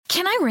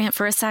Can I rant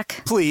for a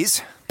sec?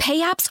 Please.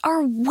 Pay apps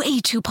are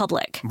way too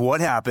public. What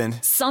happened?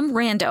 Some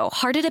rando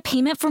hearted a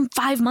payment from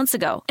 5 months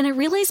ago, and I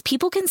realized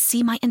people can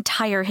see my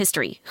entire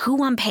history,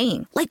 who I'm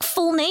paying, like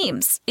full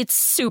names. It's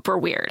super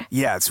weird.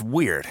 Yeah, it's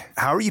weird.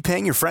 How are you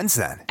paying your friends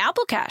then?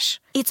 Apple Cash.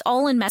 It's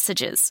all in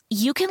messages.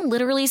 You can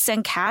literally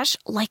send cash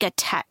like a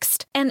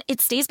text, and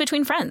it stays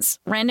between friends.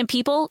 Random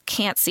people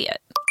can't see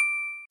it.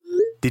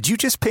 Did you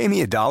just pay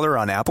me $1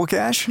 on Apple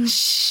Cash?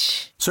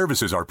 Shh.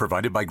 Services are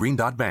provided by Green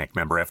Dot Bank.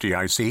 Member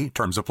FDIC.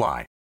 Terms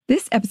apply.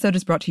 This episode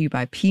is brought to you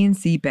by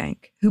PNC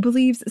Bank, who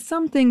believes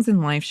some things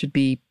in life should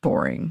be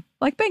boring,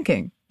 like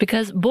banking.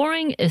 Because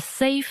boring is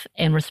safe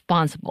and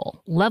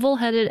responsible,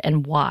 level-headed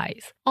and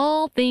wise.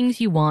 All things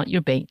you want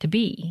your bank to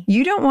be.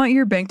 You don't want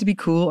your bank to be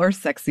cool or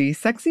sexy.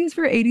 Sexy is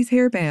for 80s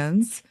hair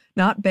bands,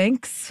 not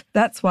banks.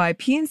 That's why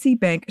PNC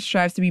Bank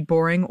strives to be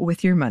boring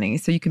with your money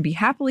so you can be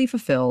happily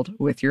fulfilled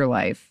with your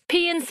life.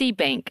 PNC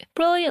Bank,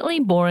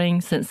 brilliantly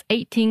boring since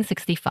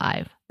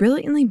 1865.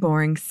 Brilliantly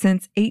Boring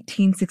Since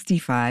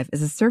 1865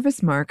 is a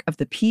service mark of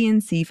the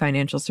PNC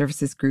Financial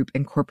Services Group,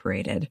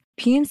 Incorporated.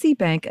 PNC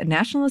Bank, a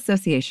National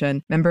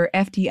Association, member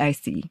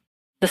FDIC.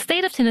 The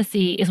state of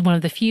Tennessee is one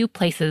of the few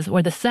places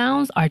where the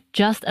sounds are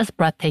just as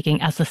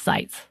breathtaking as the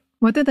sights.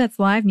 Whether that's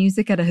live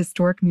music at a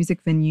historic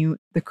music venue,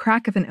 the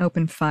crack of an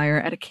open fire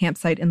at a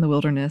campsite in the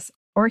wilderness,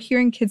 or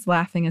hearing kids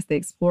laughing as they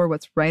explore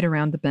what's right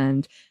around the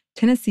bend,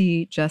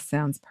 Tennessee just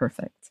sounds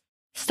perfect.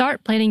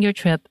 Start planning your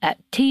trip at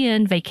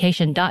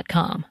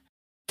tnvacation.com.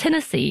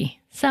 Tennessee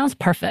sounds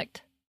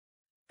perfect.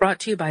 Brought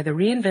to you by the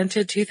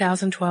reinvented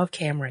 2012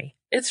 Camry.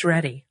 It's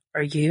ready.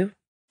 Are you?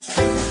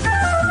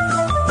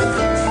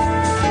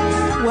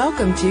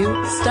 Welcome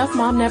to Stuff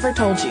Mom Never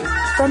Told You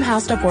from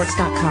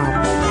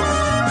HowStuffWorks.com.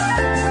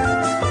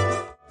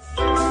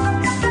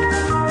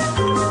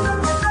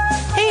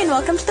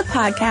 Welcome to the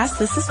podcast.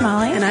 This is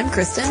Molly. And I'm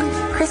Kristen.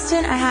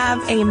 Kristen, I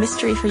have a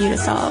mystery for you to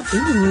solve.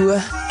 Ooh.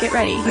 Get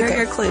ready. Here are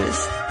your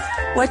clues.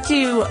 What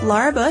do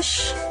Laura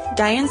Bush,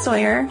 Diane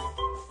Sawyer,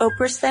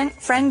 Oprah's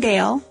friend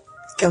Gail,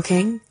 Gayle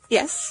King?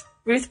 Yes,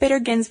 Ruth Bader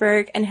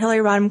Ginsburg, and Hillary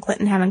Rodham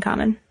Clinton have in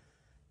common?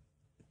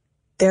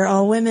 They're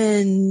all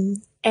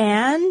women.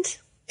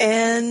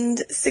 And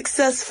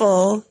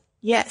successful.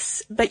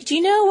 Yes, but do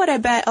you know what I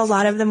bet a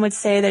lot of them would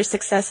say their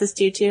success is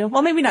due to?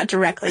 Well, maybe not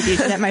directly due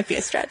to, that might be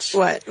a stretch.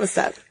 What's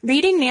that?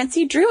 Reading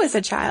Nancy Drew as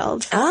a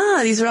child.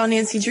 Ah, these are all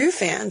Nancy Drew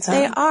fans, huh?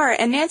 They are,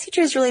 and Nancy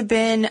Drew's really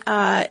been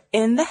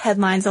in the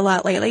headlines a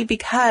lot lately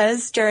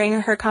because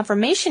during her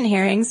confirmation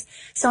hearings,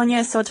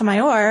 Sonia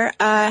Sotomayor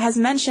has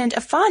mentioned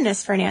a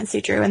fondness for Nancy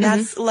Drew, and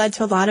that's led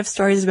to a lot of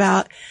stories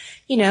about,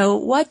 you know,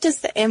 what does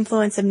the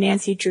influence of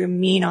Nancy Drew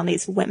mean on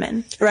these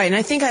women? Right, and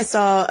I think I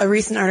saw a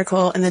recent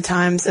article in the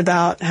Times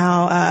about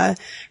how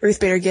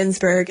Ruth Bader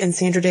Ginsburg and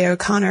Sandra Day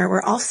O'Connor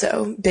were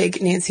also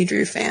big Nancy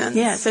Drew fans.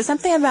 Yeah, so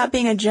something about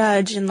being a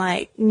judge and,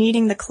 like,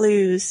 needing the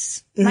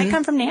clues might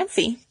come from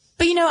Nancy.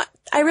 But, you know,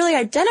 I really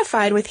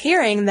identified with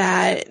hearing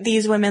that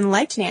these women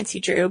liked Nancy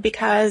Drew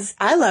because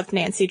I loved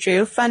Nancy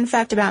Drew. Fun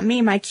fact about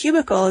me, my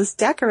cubicle is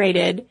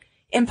decorated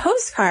in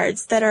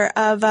postcards that are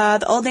of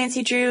the old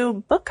Nancy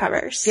Drew book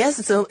covers. Yes,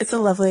 it's a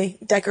lovely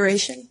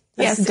decoration.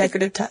 Yes, a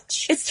decorative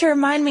touch. It's to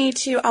remind me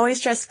to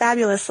always dress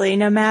fabulously,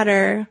 no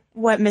matter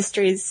what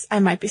mysteries I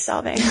might be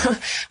solving.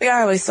 We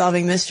are always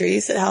solving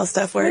mysteries at How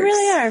Stuff Works. We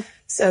really are.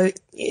 So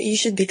you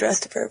should be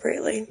dressed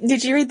appropriately.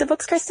 Did you read the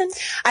books, Kristen?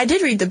 I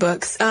did read the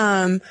books.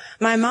 My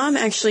mom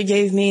actually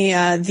gave me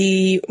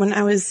when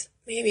I was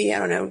maybe,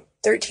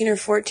 13 or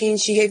 14,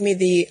 she gave me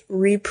the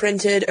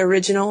reprinted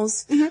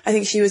originals. I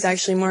think she was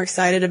actually more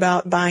excited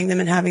about buying them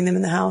and having them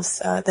in the house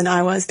than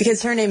I was,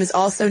 because her name is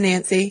also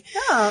Nancy.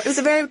 Oh, it was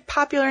a very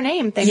popular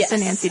name thanks to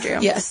Nancy Drew.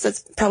 Yes, that's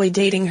probably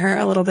dating her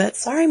a little bit.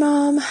 Sorry,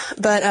 Mom.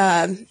 But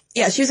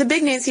yeah, she was a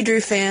big Nancy Drew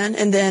fan,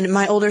 and then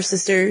my older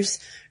sisters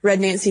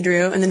read Nancy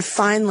Drew, and then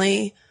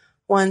finally,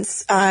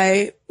 once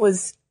I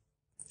was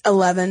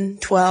 11,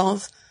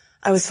 12,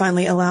 I was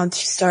finally allowed to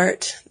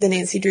start the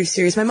Nancy Drew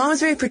series. My mom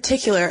was very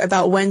particular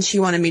about when she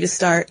wanted me to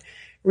start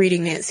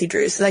reading Nancy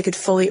Drew so that I could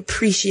fully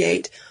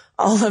appreciate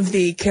all of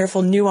the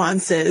careful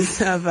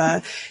nuances of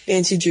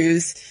Nancy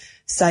Drew's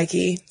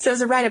psyche. So it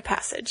was a rite of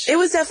passage. It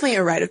was definitely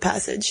a rite of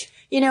passage.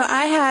 You know,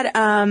 I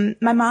had,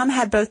 my mom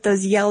had both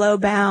those yellow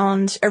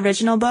bound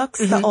original books,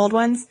 the old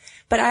ones,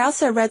 but I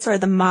also read sort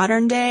of the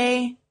modern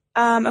day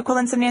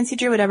equivalents of Nancy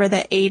Drew, whatever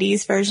the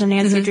 80s version of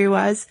Nancy Drew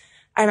was.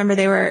 I remember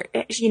they were,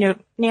 you know,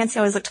 Nancy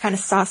always looked kind of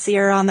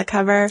saucier on the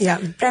cover. Yeah.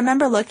 But I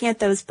remember looking at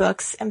those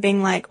books and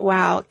being like,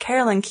 wow,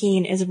 Carolyn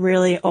Keene is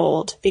really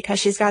old because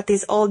she's got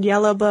these old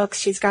yellow books.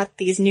 She's got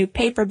these new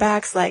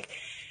paperbacks. Like,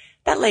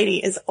 that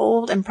lady is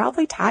old and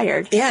probably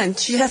tired. Yeah, and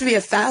she'd have to be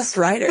a fast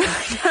writer.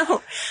 I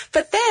know.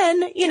 But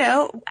then, you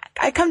know,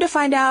 I come to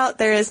find out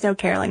there is no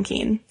Carolyn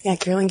Keene. Yeah,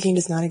 Carolyn Keene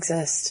does not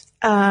exist.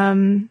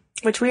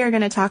 Which we are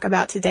going to talk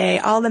about today,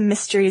 all the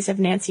mysteries of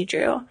Nancy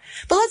Drew.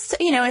 But let's,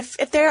 you know,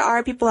 if there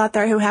are people out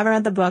there who haven't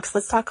read the books,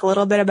 let's talk a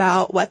little bit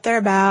about what they're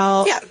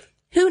about. Yeah.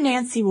 Who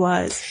Nancy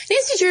was.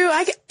 Nancy Drew,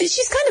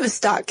 she's kind of a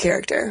stock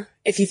character.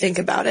 if you think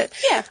about it.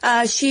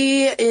 Yeah.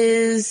 She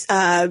is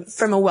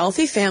from a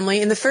wealthy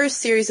family. In the first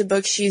series of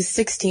books, she's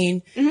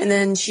 16, and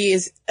then she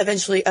is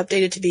eventually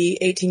updated to be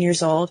 18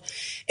 years old.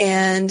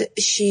 And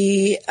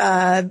she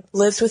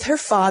lives with her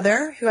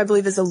father, who I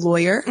believe is a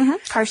lawyer.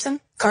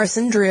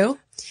 Carson Drew.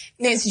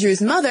 Nancy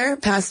Drew's mother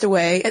passed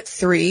away at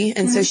 3,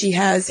 and so she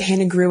has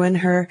Hannah Gruen,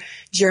 her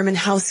German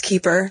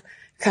housekeeper,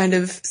 kind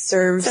of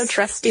serves. So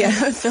trusty.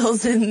 Yeah,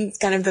 fills in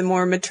kind of the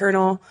more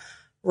maternal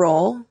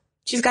role.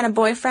 She's got a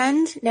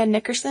boyfriend, Ned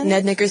Nickerson.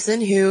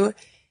 Who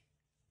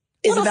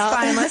is about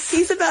spineless.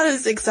 He's about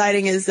as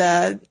exciting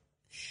as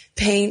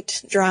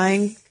paint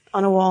drying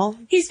on a wall.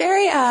 He's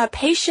very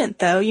patient,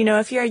 though. You know,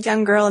 if you're a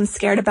young girl and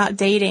scared about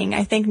dating,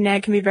 I think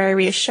Ned can be very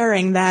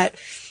reassuring that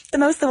the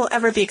most that will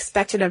ever be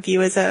expected of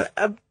you is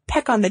a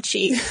peck on the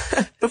cheek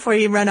before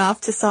you run off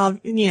to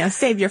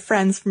save your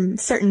friends from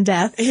certain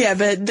death. Yeah,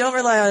 but don't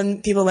rely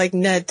on people like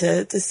Ned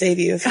to save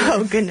you.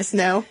 Oh, goodness,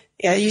 no.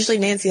 Yeah, usually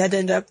Nancy had to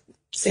end up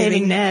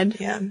saving Ned.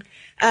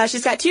 Yeah.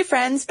 She's got 2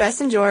 friends,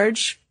 Bess and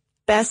George.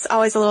 Bess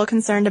always a little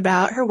concerned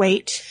about her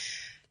weight.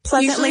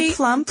 Pleasantly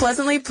plump,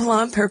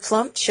 her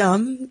plump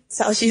chum. That's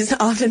how she's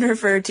often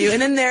referred to.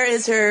 And then there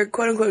is her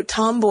quote-unquote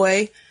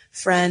tomboy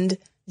friend,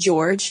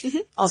 George,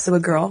 also a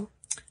girl.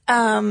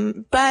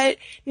 But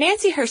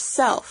Nancy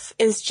herself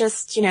is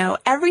just,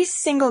 every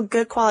single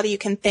good quality you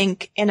can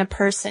think in a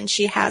person,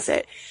 she has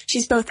it.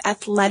 She's both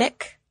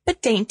athletic,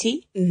 but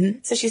dainty.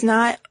 So she's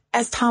not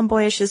as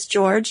tomboyish as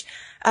George.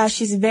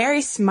 She's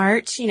very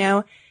smart.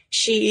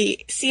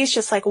 She sees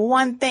just like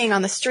one thing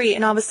on the street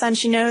and all of a sudden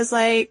she knows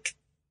like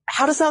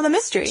how to solve the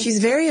mystery. She's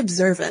very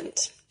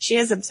observant. She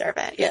is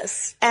observant.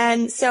 Yes.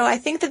 And so I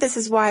think that this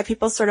is why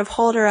people sort of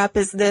hold her up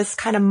as this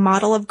kind of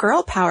model of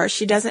girl power.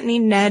 She doesn't need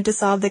Ned to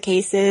solve the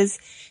cases.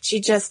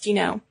 She just,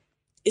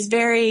 is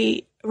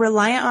very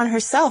reliant on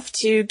herself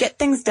to get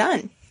things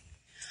done.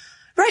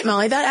 Right,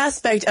 Molly. That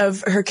aspect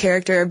of her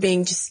character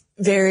being just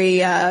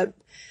very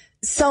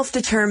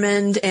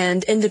self-determined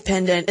and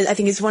independent, I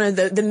think is one of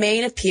the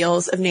main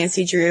appeals of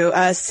Nancy Drew.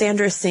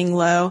 Sandra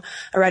Singlow,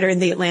 a writer in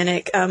The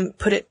Atlantic,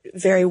 put it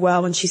very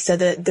well when she said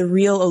that the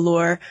real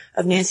allure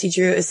of Nancy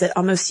Drew is that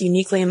almost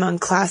uniquely among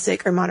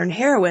classic or modern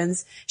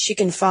heroines, she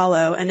can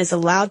follow and is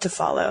allowed to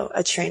follow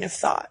a train of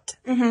thought.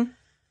 And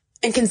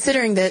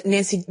considering that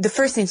the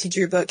first Nancy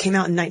Drew book came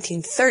out in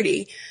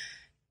 1930,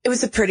 it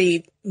was a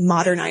pretty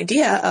modern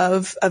idea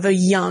of a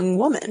young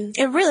woman.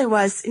 It really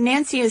was.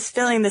 Nancy is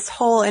filling this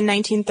hole in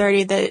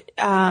 1930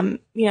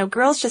 that,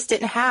 girls just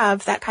didn't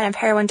have that kind of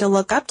heroine to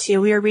look up to.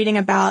 We were reading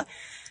about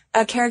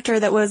a character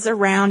that was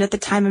around at the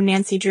time of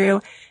Nancy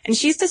Drew, and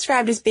she's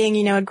described as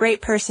being, a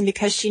great person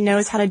because she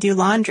knows how to do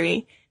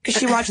laundry, because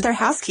she watched their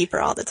housekeeper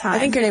all the time. I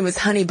think her name was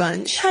Honey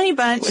Bunch. Honey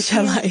Bunch. Which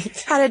I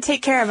liked. How to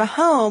take care of a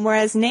home,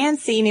 whereas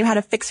Nancy knew how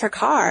to fix her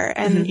car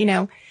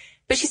and,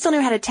 but she still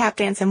knew how to tap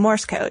dance in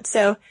Morse code.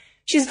 So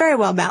she's very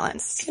well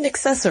balanced. And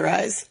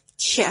accessorize.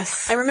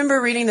 Yes. I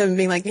remember reading them and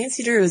being like,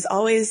 Nancy Drew is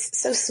always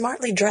so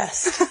smartly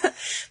dressed.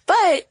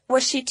 But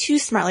was she too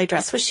smartly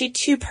dressed? Was she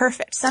too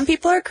perfect? Some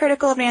people are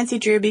critical of Nancy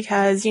Drew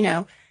because,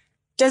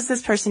 does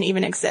this person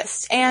even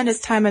exist? And as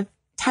time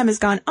has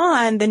gone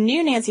on, the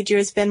new Nancy Drew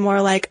has been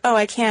more like, oh,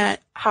 I can't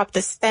hop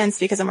this fence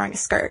because I'm wearing a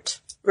skirt.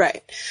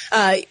 Right.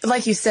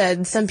 Like you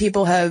said, some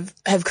people have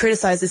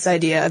criticized this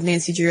idea of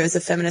Nancy Drew as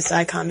a feminist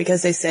icon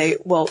because they say,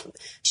 well,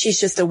 she's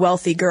just a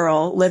wealthy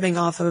girl living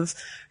off of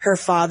her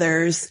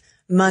father's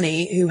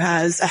money who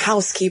has a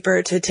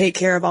housekeeper to take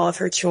care of all of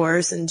her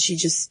chores, and she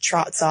just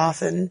trots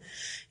off and,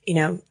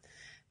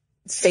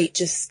 fate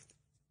just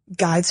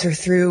guides her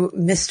through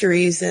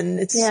mysteries, and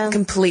it's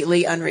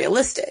completely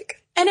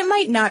unrealistic. And it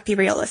might not be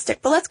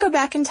realistic, but let's go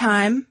back in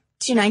time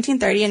to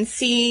 1930 and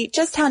see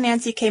just how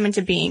Nancy came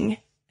into being.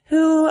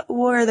 Who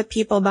were the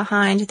people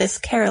behind this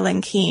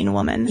Carolyn Keene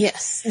woman?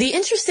 Yes. The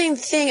interesting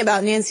thing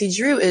about Nancy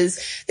Drew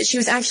is that she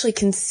was actually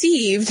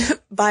conceived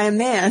by a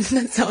man.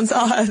 That sounds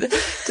odd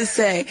to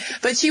say.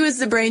 But she was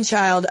the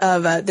brainchild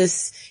of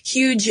this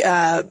huge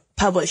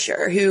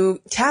publisher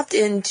who tapped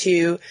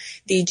into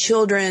the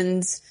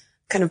children's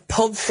kind of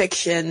pulp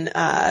fiction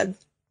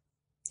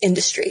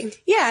industry.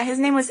 Yeah, his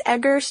name was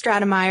Edgar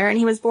Stratemeyer, and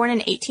he was born in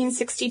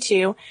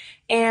 1862.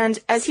 And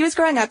as he was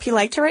growing up, he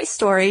liked to write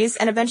stories,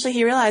 and eventually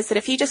he realized that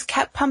if he just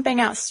kept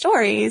pumping out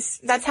stories,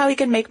 that's how he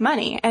could make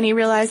money. And he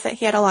realized that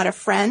he had a lot of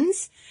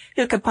friends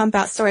who could pump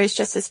out stories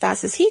just as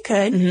fast as he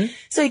could.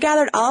 So he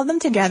gathered all of them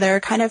together,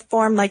 kind of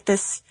formed like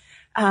this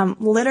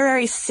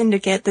literary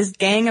syndicate, this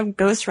gang of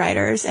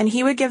ghostwriters, and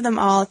he would give them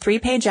all a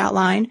 3-page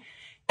outline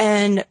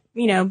and,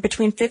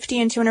 between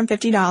 $50 and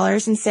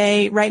 $250 and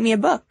say, write me a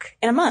book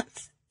in a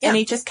month. Yeah. And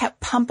he just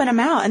kept pumping them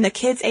out, and the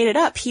kids ate it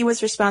up. He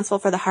was responsible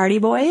for the Hardy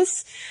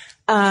Boys,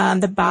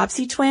 the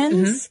Bobbsey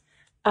Twins,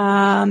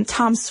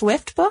 Tom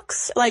Swift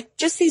books, like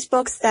just these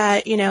books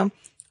that,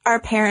 our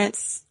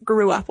parents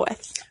grew up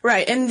with.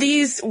 Right. And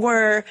these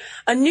were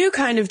a new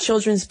kind of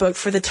children's book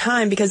for the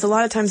time, because a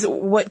lot of times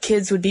what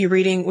kids would be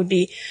reading would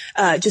be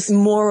just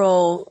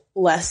moral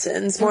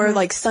lessons, more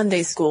like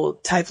Sunday school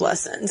type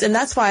lessons. And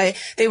that's why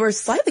they were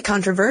slightly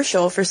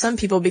controversial for some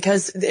people,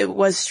 because it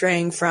was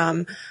straying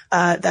from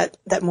that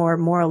more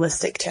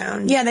moralistic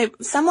tone. Yeah,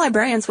 some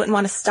librarians wouldn't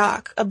want to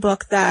stock a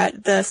book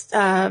that the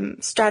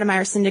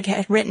Stratemeyer Syndicate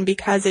had written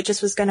because it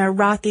just was going to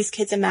rot these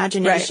kids'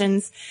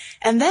 imaginations.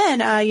 Right. And then,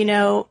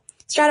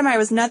 Stratemeyer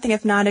was nothing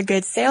if not a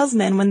good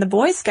salesman when the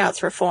Boy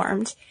Scouts were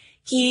formed.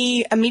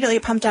 He immediately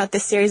pumped out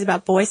this series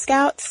about Boy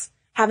Scouts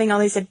having all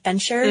these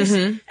adventures,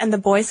 and the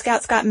Boy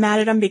Scouts got mad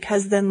at him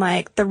because then,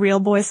 like, the real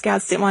Boy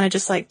Scouts didn't want to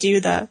just, like,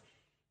 do the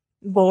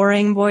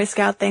boring Boy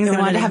Scout things. They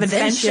wanted to have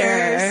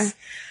adventures.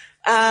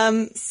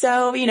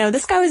 So,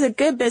 this guy was a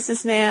good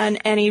businessman,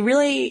 and he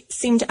really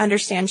seemed to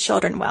understand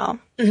children well.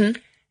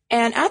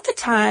 And at the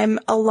time,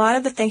 a lot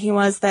of the thinking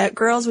was that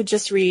girls would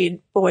just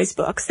read boys'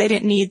 books. They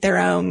didn't need their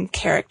own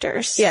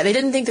characters. Yeah, they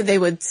didn't think that they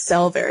would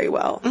sell very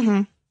well,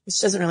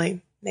 which doesn't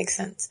really makes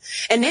sense.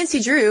 And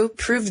Nancy Drew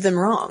proved them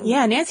wrong.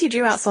 Yeah, Nancy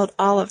Drew outsold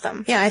all of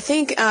them. Yeah, I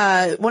think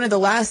one of the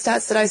last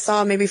stats that I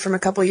saw, maybe from a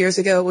couple years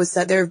ago, was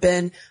that there have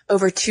been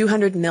over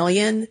 200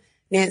 million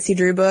Nancy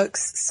Drew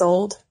books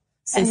sold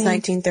since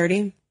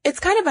 1930. It's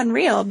kind of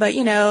unreal, but,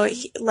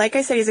 like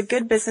I said, he's a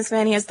good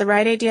businessman. He has the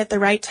right idea at the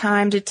right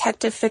time.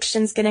 Detective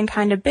fiction's getting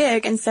kind of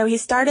big, and so he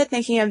started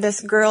thinking of this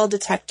girl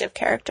detective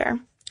character.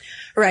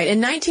 Right.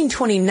 In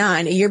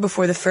 1929, a year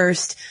before the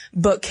first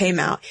book came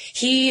out,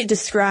 he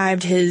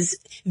described his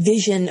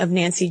vision of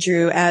Nancy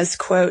Drew as,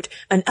 quote,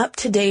 an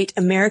up-to-date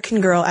American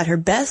girl at her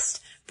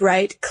best,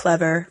 bright,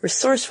 clever,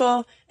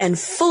 resourceful, and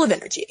full of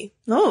energy.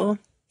 Oh.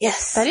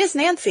 Yes. That is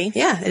Nancy.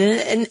 Yeah.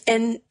 And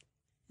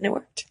it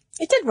worked.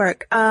 It did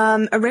work.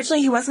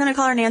 Originally, he wasn't going to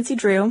call her Nancy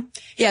Drew.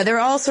 Yeah, there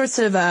were all sorts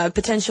of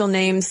potential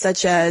names,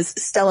 such as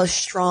Stella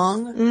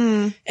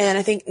Strong, and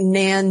I think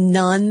Nan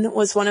Nunn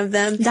was one of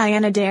them.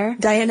 Diana Dare,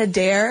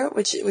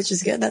 which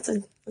is good. That's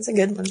a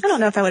good one. I don't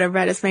know if I would have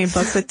read as many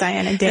books with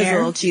Diana Dare. It's a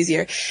little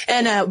cheesier.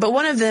 And but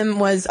one of them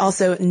was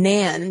also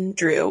Nan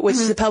Drew, which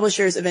the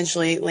publishers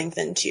eventually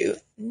lengthened to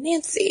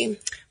Nancy.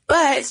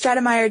 But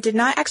Stratemeyer did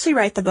not actually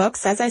write the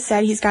books. As I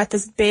said, he's got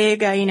this big,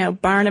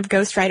 barn of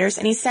ghostwriters,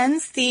 and he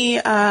sends the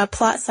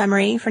plot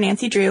summary for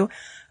Nancy Drew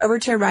over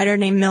to a writer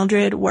named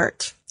Mildred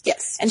Wirt.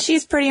 Yes. And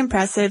she's pretty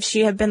impressive.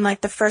 She had been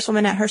like the first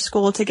woman at her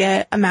school to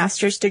get a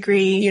master's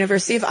degree.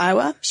 University of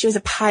Iowa. She was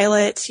a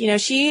pilot.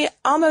 She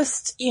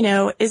almost,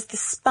 is the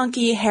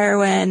spunky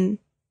heroine.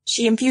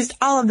 She infused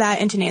all of that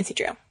into Nancy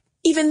Drew.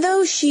 Even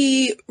though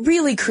she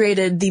really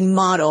created the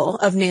model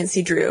of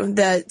Nancy Drew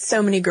that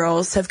so many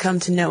girls have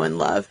come to know and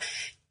love,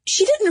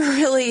 she didn't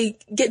really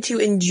get to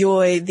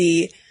enjoy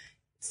the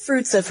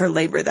fruits of her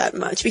labor that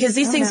much, because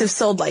these things have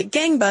sold like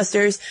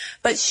gangbusters,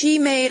 but she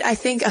made, I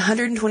think,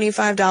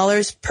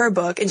 $125 per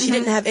book, and she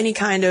didn't have any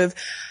kind of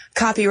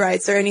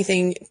copyrights or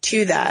anything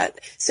to that.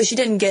 So she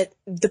didn't get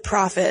the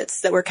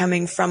profits that were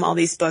coming from all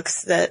these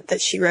books that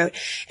she wrote.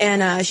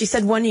 And she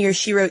said one year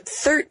she wrote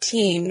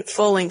 13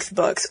 full-length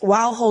books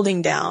while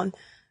holding down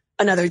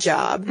another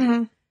job.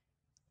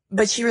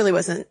 But she really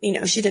wasn't,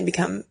 she didn't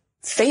become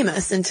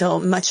famous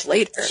until much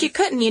later. She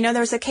couldn't, there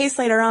was a case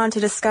later on to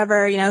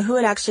discover, who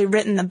had actually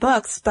written the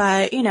books,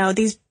 but,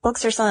 these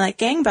books are selling like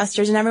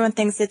gangbusters, and everyone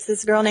thinks it's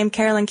this girl named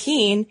Carolyn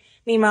Keene.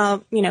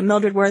 Meanwhile,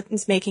 Mildred Wirt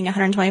is making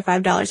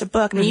 $125 a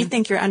book. I mean, you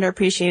think you're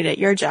underappreciated at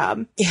your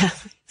job. Yeah.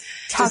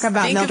 Talk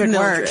about Mildred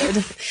Wirt.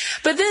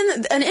 But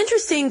then an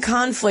interesting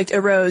conflict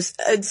arose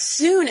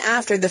soon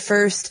after the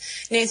first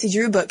Nancy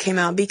Drew book came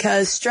out,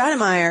 because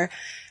Stratemeyer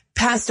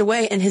passed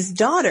away and his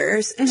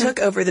daughters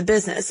took over the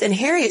business. And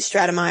Harriet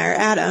Stratemeyer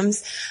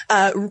Adams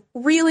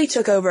really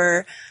took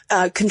over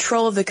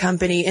control of the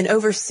company and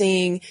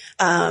overseeing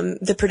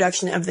the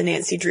production of the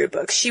Nancy Drew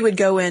books. She would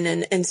go in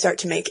and start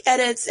to make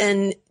edits,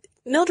 and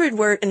Mildred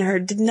Wirt and her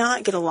did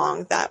not get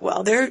along that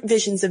well. Their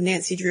visions of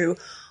Nancy Drew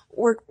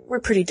were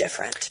pretty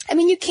different. I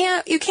mean, you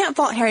can't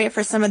fault Harriet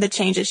for some of the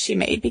changes she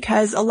made,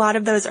 because a lot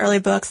of those early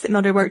books that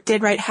Mildred Wirt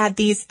did write had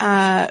these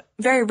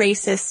very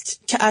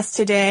racist to us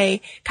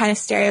today kind of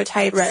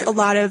stereotypes. Right. A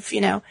lot of,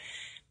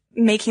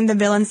 making the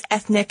villains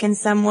ethnic in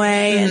some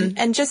way,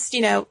 and just,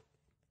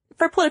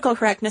 for political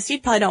correctness, you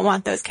probably don't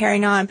want those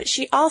carrying on. But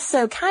she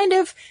also kind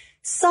of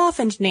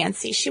softened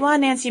Nancy. She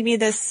wanted Nancy to be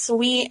this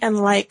sweet and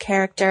light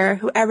character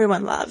who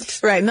everyone loved.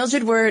 Right.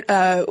 Mildred Wirt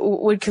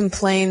would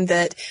complain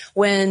that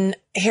when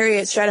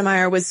Harriet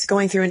Stratemeyer was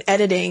going through and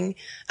editing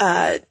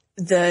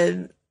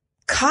the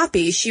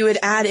copy, she would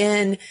add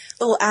in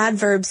little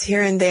adverbs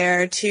here and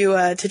there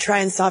to try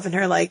and soften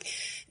her, like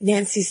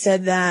Nancy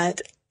said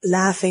that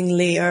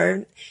laughingly,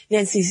 or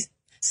Nancy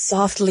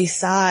softly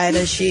sighed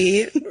as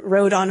she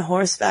rode on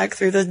horseback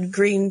through the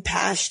green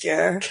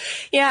pasture.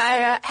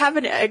 Yeah, I have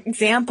an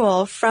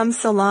example from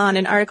Salon,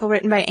 an article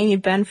written by Amy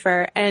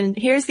Benfer, and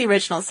here's the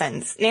original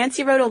sentence.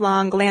 Nancy rode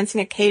along,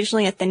 glancing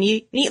occasionally at the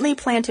neatly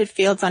planted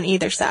fields on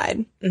either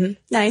side.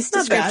 Nice,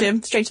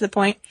 descriptive, straight to the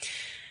point.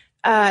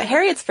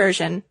 Harriet's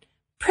version.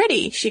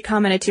 Pretty, she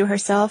commented to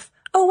herself.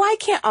 Oh, why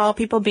can't all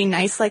people be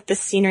nice like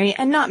this scenery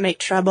and not make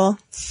trouble?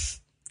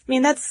 I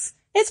mean, that's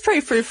It's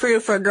pretty frou-frou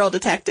for a girl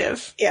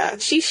detective. Yeah.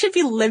 She should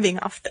be living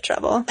off the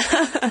trouble.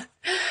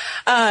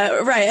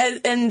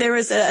 Right. And there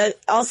was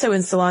also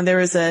in Salon, there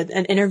was an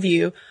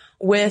interview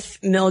with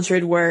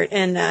Mildred Wirt,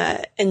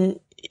 and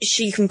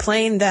she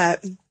complained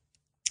that,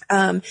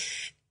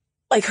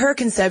 like her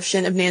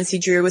conception of Nancy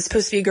Drew was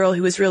supposed to be a girl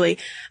who was really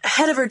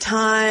ahead of her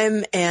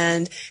time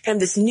and kind of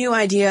this new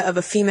idea of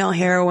a female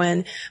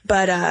heroine.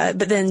 But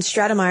then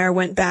Stratemeyer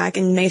went back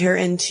and made her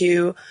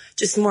into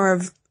just more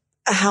of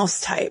a house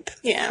type.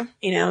 Yeah.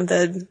 You know,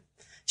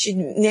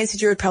 Nancy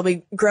Drew would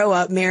probably grow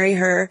up, marry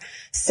her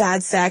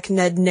sad sack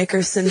Ned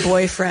Nickerson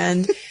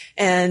boyfriend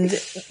and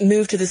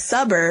move to the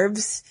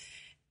suburbs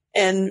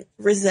and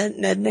resent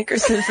Ned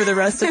Nickerson for the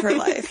rest of her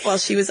life while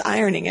she was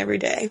ironing every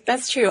day.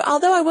 That's true.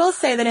 Although I will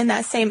say that in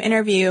that same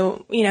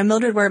interview, you know,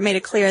 Mildred Wirt made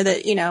it clear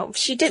that, you know,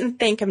 she didn't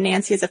think of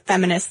Nancy as a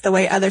feminist the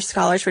way other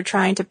scholars were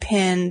trying to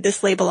pin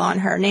this label on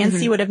her.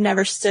 Nancy would have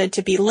never stood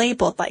to be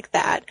labeled like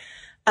that.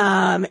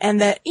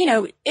 And that, you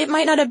know, it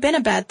might not have been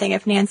a bad thing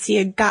if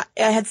Nancy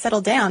had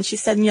settled down. She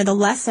said, you know, the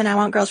lesson I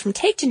want girls from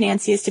Take to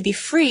Nancy is to be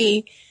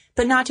free,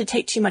 but not to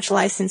take too much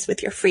license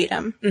with your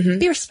freedom.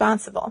 Be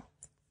responsible.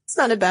 It's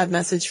not a bad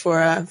message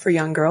for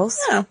young girls.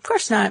 No, of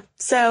course not.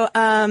 So,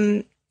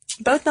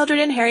 both Mildred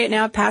and Harriet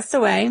now have passed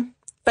away,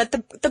 but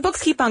the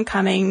books keep on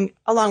coming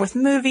along with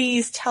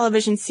movies,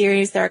 television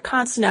series. There are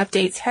constant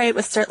updates. Harriet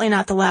was certainly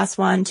not the last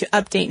one to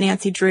update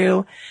Nancy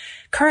Drew.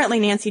 Currently,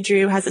 Nancy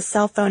Drew has a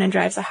cell phone and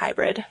drives a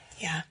hybrid.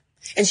 Yeah.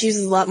 And she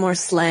uses a lot more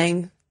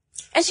slang.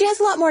 And she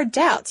has a lot more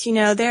doubts. You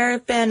know, there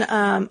have been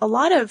a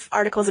lot of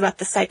articles about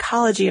the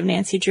psychology of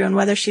Nancy Drew and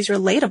whether she's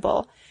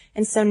relatable.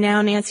 And so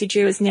now Nancy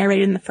Drew is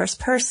narrated in the first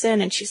person,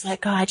 and she's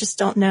like, oh, I just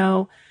don't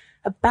know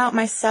about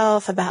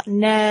myself, about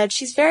Ned.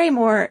 She's very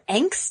more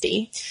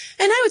angsty.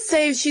 And I would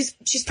say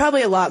she's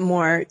probably a lot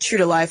more true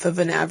to life of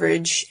an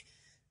average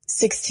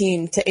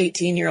 16 to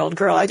 18-year-old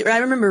girl. I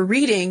remember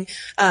reading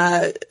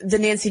the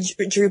Nancy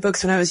Drew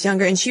books when I was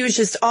younger, and she was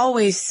just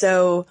always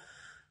so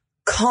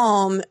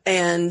calm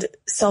and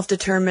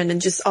self-determined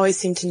and just always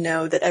seemed to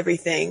know that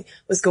everything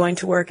was going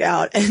to work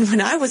out. And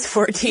when I was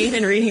 14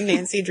 and reading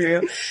Nancy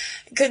Drew,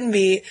 it couldn't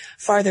be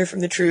farther from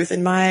the truth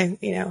in my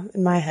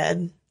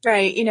head.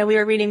 Right. You know, we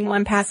were reading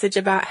one passage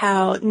about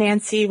how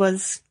Nancy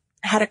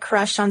had a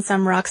crush on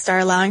some rock star,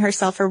 allowing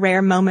herself a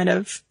rare moment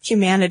of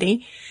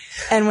humanity.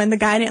 And when the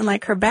guy didn't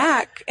like her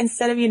back,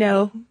 instead of, you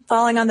know,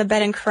 falling on the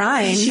bed and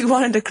crying. She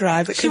wanted to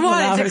cry, but couldn't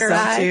allow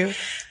herself to.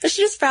 But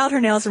she just filed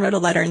her nails and wrote a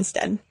letter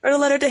instead. Wrote a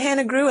letter to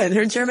Hannah Gruen,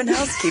 her German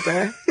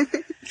housekeeper.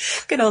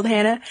 Good old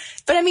Hannah.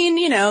 But I mean,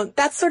 you know,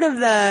 that's sort of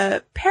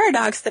the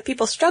paradox that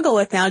people struggle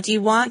with now. Do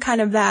you want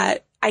kind of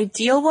that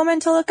ideal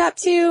woman to look up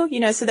to, you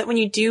know, so that when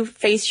you do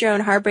face your own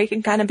heartbreak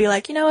and kind of be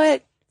like, you know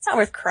what? It's not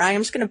worth crying.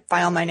 I'm just going to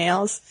file my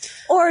nails.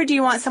 Or do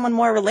you want someone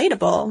more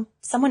relatable?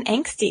 Someone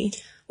angsty?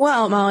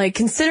 Well, Molly,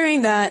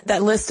 considering that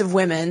list of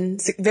women,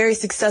 very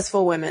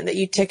successful women that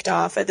you ticked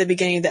off at the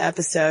beginning of the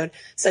episode,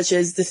 such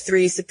as the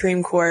 3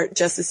 Supreme Court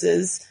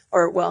justices,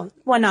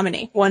 one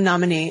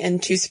nominee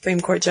and 2 Supreme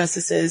Court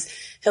justices,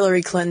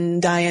 Hillary Clinton,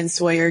 Diane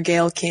Sawyer,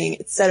 Gayle King,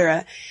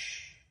 etc.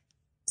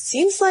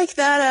 Seems like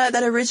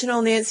that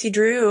original Nancy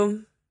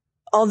Drew,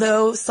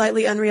 although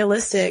slightly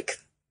unrealistic,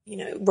 you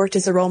know, worked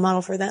as a role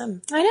model for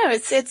them. I know.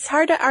 It's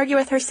hard to argue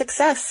with her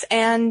success,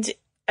 and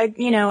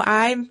you know,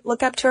 I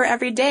look up to her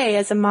every day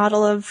as a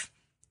model of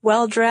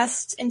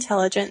well-dressed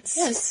intelligence.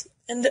 Yes,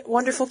 and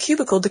wonderful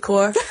cubicle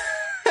decor.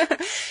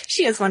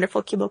 She has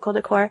wonderful cubicle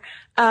decor.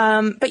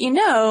 But you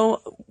know,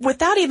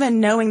 without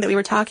even knowing that we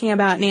were talking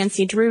about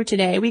Nancy Drew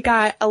today, we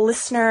got a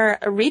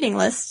reading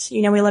list.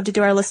 You know, we love to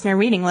do our listener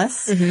reading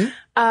lists.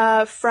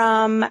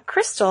 From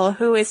Crystal,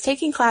 who is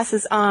taking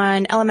classes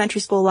on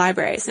elementary school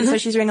libraries. And so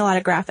she's reading a lot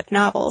of graphic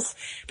novels.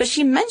 But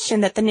she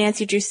mentioned that the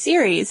Nancy Drew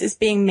series is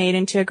being made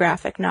into a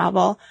graphic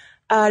novel,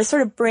 to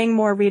sort of bring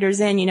more readers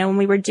in. You know, when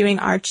we were doing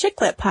our Chick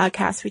Lit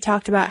podcast, we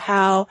talked about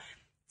how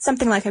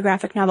something like a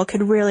graphic novel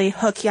could really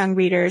hook young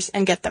readers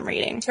and get them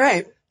reading.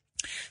 Right.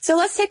 So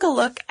let's take a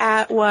look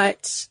at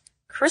what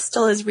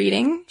Crystal is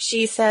reading.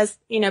 She says,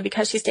 you know,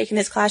 because she's taking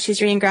this class, she's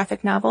reading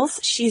graphic novels.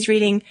 She's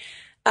reading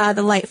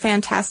The Light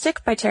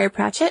Fantastic by Terry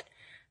Pratchett,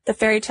 The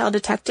Fairy Tale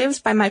Detectives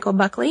by Michael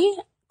Buckley,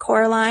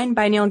 Coraline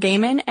by Neil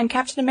Gaiman, and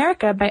Captain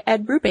America by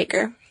Ed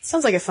Brubaker.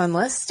 Sounds like a fun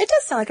list. It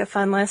does sound like a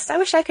fun list. I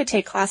wish I could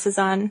take classes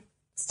on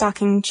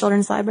stocking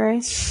children's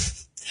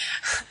libraries.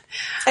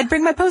 I'd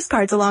bring my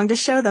postcards along to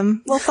show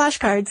them. Little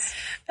flashcards.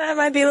 That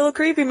might be a little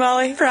creepy,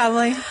 Molly.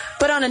 Probably.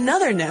 But on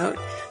another note,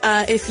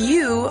 if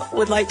you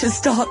would like to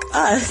stalk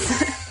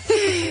us,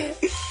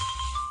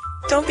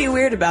 don't be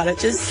weird about it.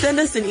 Just send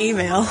us an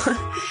email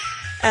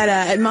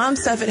at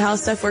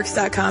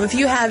momstuff@howstuffworks.com. If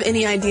you have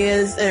any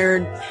ideas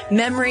or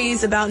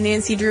memories about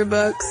Nancy Drew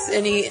books,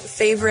 any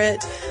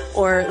favorite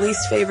or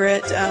least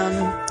favorite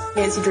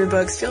Nancy Drew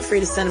books, feel free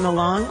to send them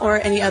along, or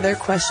any other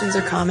questions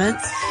or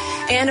comments.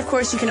 And, of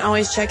course, you can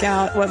always check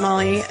out what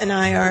Molly and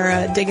I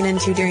are digging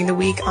into during the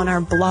week on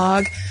our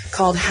blog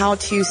called How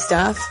To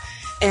Stuff.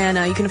 And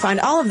you can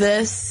find all of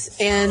this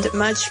and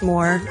much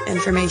more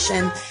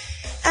information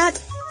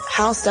at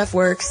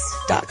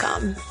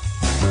howstuffworks.com.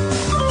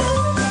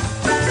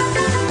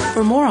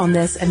 For more on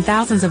this and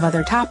thousands of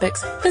other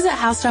topics, visit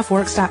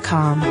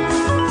howstuffworks.com.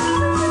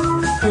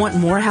 Want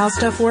more How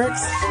Stuff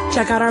Works?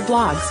 Check out our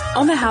blogs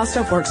on the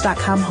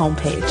howstuffworks.com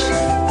homepage.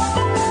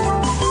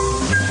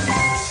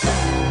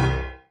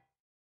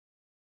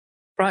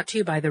 Brought to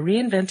you by the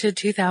reinvented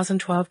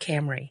 2012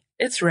 Camry.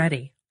 It's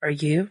ready. Are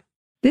you?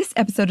 This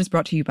episode is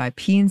brought to you by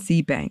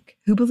PNC Bank,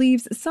 who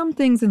believes some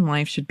things in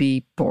life should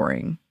be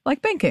boring,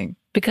 like banking.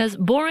 Because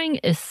boring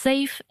is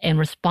safe and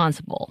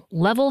responsible,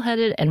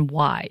 level-headed and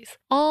wise.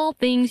 All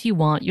things you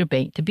want your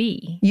bank to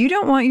be. You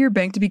don't want your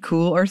bank to be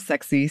cool or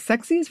sexy.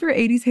 Sexy is for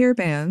 80s hair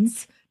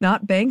bands,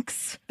 not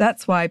banks.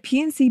 That's why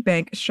PNC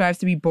Bank strives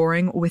to be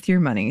boring with your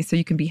money so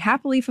you can be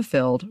happily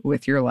fulfilled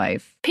with your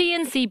life.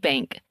 PNC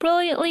Bank,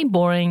 brilliantly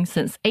boring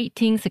since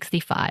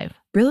 1865.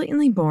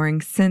 Brilliantly Boring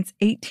Since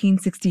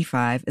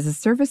 1865 is a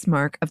service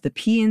mark of the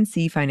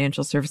PNC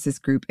Financial Services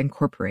Group,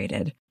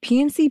 Incorporated.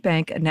 PNC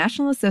Bank, a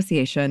National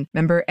Association,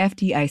 member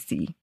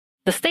FDIC.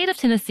 The state of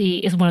Tennessee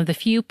is one of the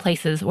few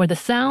places where the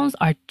sounds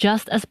are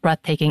just as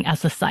breathtaking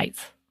as the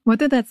sights.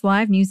 Whether that's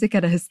live music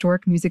at a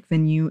historic music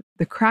venue,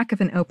 the crack of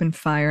an open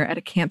fire at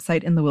a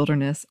campsite in the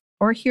wilderness,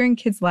 or hearing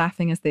kids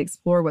laughing as they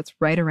explore what's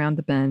right around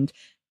the bend,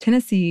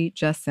 Tennessee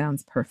just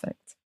sounds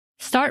perfect.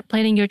 Start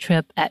planning your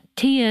trip at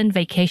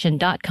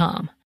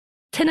tnvacation.com.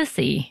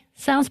 Tennessee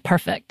sounds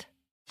perfect.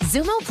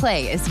 Xumo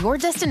Play is your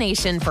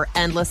destination for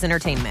endless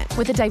entertainment.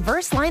 With a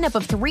diverse lineup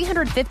of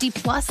 350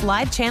 plus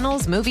live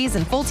channels, movies,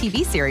 and full TV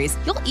series,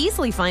 you'll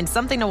easily find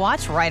something to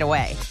watch right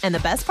away. And the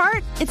best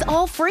part? It's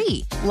all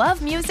free.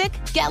 Love music?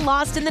 Get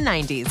lost in the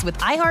 90s with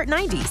iHeart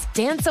 90s,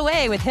 dance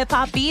away with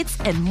hip-hop beats,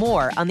 and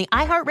more on the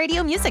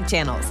iHeartRadio music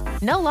channels.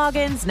 No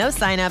logins, no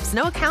signups,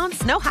 no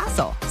accounts, no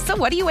hassle. So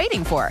what are you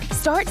waiting for?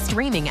 Start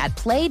streaming at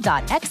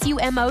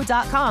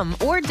play.xumo.com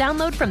or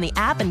download from the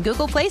app and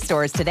Google Play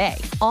stores today.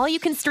 All you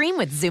can stream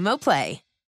with Xumo Play.